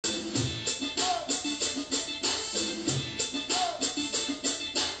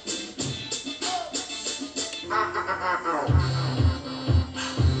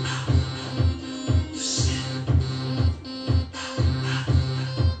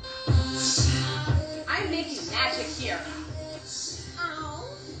magic here. Oh.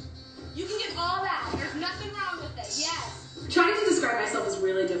 You can get all that. There's nothing wrong with it. Yes. Trying to describe myself is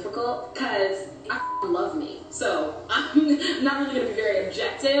really difficult because I love me. So I'm not really going to be very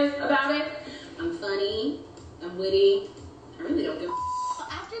objective about it. I'm funny. I'm witty. I really don't give a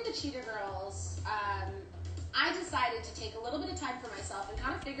After the Cheetah Girls, I decided to take a little bit of time for myself and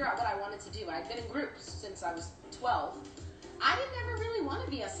kind of figure out what I wanted to do. I'd been in groups since I was 12. I didn't ever really want to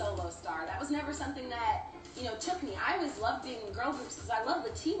be a solo star. That was never something that, took me. I always loved being in girl groups because I love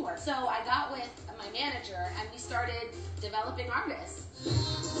the teamwork. So I got with my manager and we started developing artists.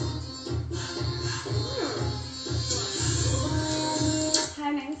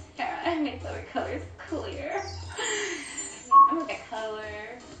 Hi, my name's Farrah. I make the colors clear. I'm a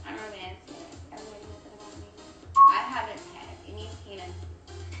color. I'm romantic. Everybody knows that about me. I haven't had any penis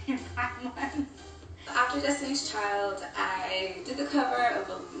in 5 months. After Destiny's Child, I did the cover of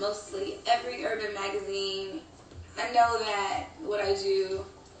mostly every urban magazine. I know that what I do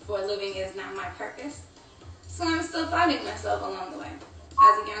for a living is not my purpose, so I'm still finding myself along the way.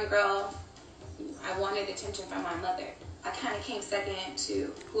 As a young girl, I wanted attention from my mother. I kind of came second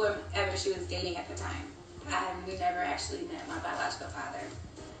to whoever she was dating at the time. I never actually met my biological father.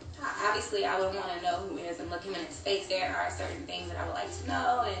 Obviously, I would want to know who he is and look him in his face. There are certain things that I would like to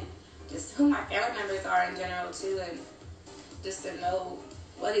know, and just who my family members are in general too, and just to know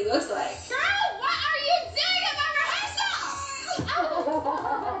what he looks like. Girl, what are you doing at my rehearsal?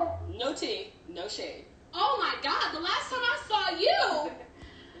 No tea, no shade. Oh my God, the last time I saw you,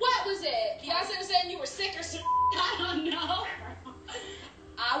 what was it? Beyonce was saying you were sick or something. I don't know.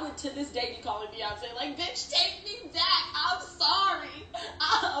 I would to this day be calling Beyonce like, bitch, take me back. I'm sorry.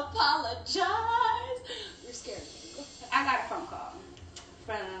 I apologize. You're scared of me. I got a phone call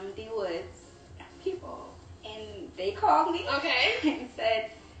from the Woods people, and they called me and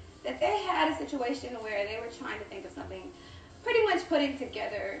said that they had a situation where they were trying to think of something, pretty much putting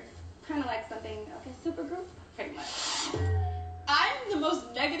together kind of like something like a super group, pretty much. I'm the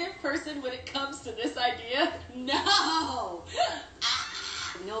most negative person when it comes to this idea. No.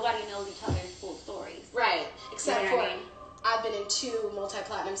 Nobody knows each other's full stories. Right, except You know for what I mean? I've been in 2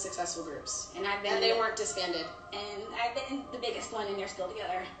 multi-platinum successful groups. And they weren't disbanded. And I've been the biggest one, and they're still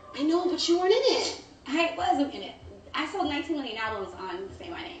together. I know, but you weren't in it. I wasn't in it. I sold 19 million albums on Say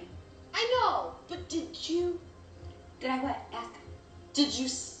My Name. I know, but did you? Did I what? Ask. Did you?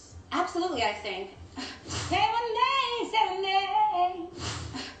 Absolutely, I sang. Say my name, say my name.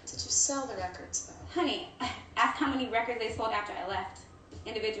 Did you sell the records though? Honey, ask how many records they sold after I left,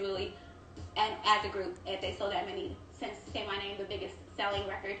 individually, and as a group, if they sold that many since Say My Name, the biggest selling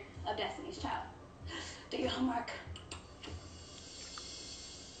record of Destiny's Child. Do your homework.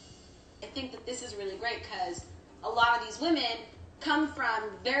 I think that this is really great because a lot of these women come from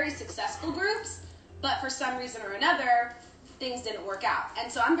very successful groups, but for some reason or another, things didn't work out.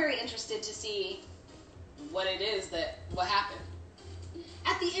 And so I'm very interested to see What happened.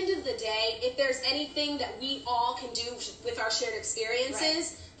 at the end of the day, if there's anything that we all can do with our shared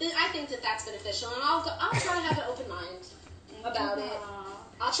experiences, then I think that that's beneficial. And I'll try to have an open mind about it.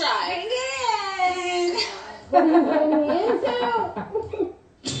 I'll try. What are you getting me into?